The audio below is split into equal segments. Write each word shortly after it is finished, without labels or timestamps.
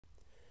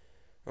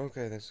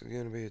Okay, this is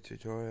going to be a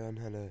tutorial on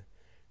how to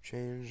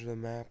change the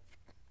map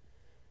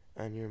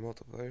on your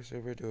multiplayer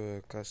server to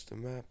a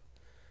custom map.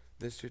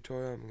 This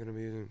tutorial I'm going to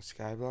be using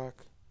Skyblock.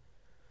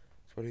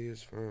 That's what I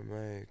use for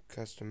my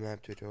custom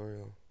map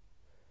tutorial.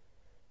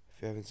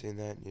 If you haven't seen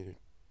that and you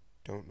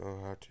don't know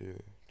how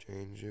to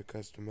change your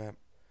custom map,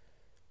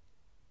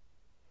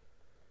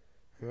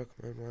 I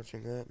recommend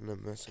watching that, and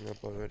I'm messing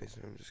up already,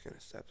 so I'm just going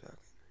to stop talking.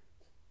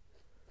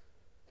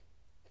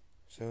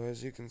 So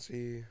as you can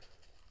see,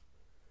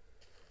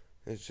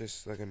 it's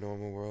just like a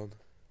normal world.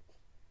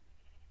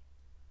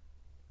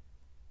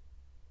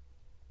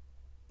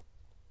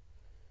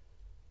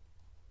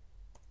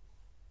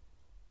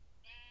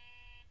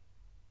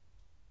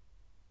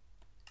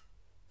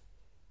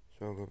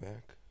 So I'll go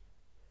back.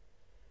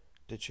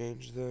 To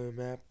change the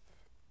map,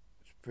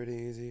 it's pretty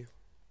easy.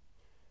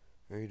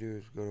 All you do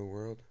is go to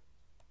world,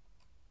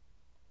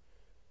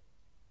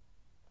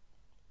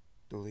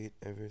 delete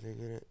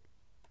everything in it,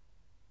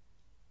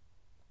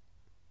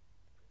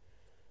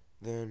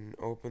 then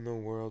open the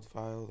world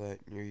file that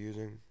you're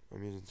using.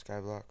 I'm using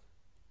Skyblock.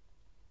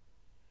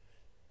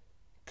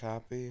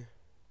 Copy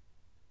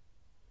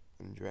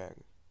and drag.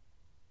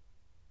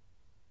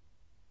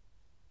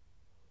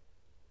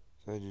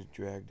 So I just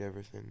dragged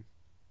everything.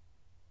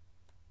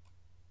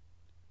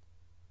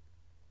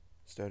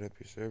 Start up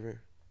your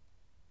server.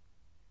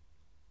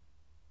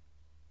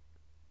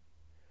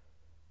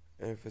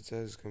 And if it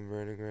says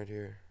converting right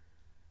here,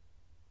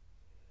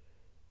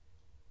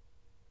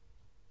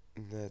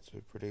 that's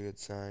a pretty good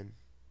sign.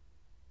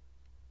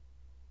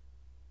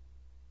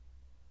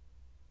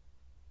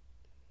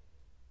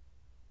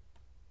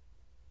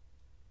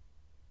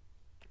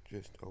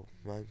 Just open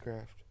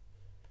Minecraft.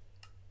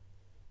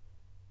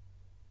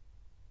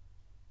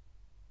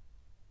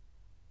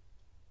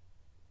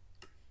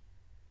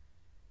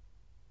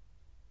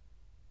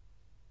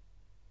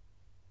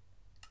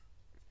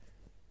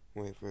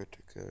 Wait for it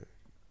to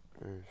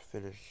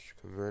finish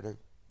converting.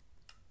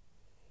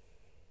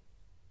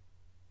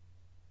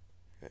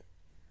 Okay.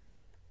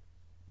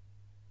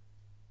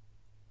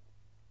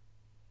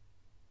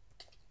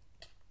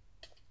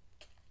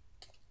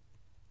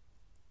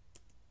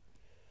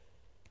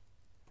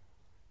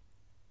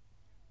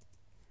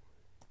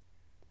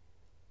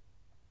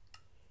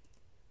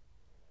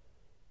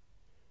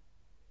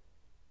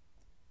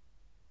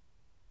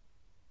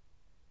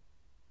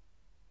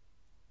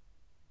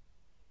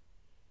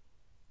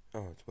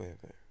 Oh, it's way up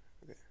there.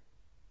 Okay.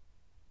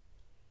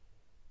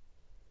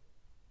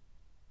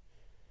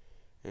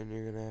 And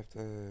you're gonna have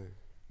to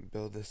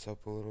build this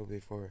up a little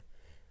before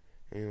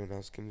anyone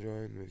else can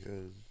join,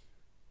 because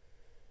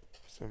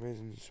for some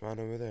reason you spawned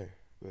over there.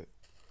 But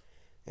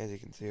as you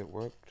can see, it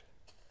worked.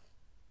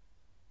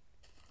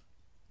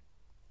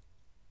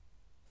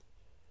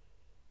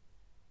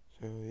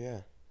 So yeah,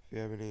 if you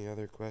have any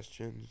other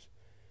questions,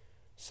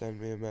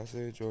 send me a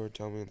message or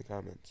tell me in the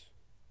comments.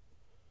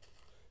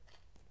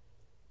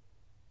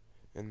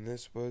 And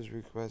this was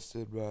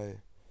requested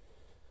by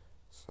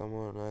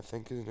someone, I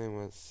think his name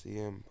was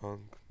CM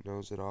Punk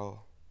Knows It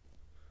All,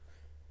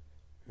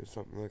 or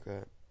something like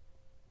that.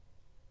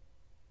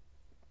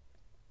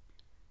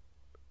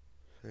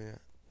 So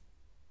yeah.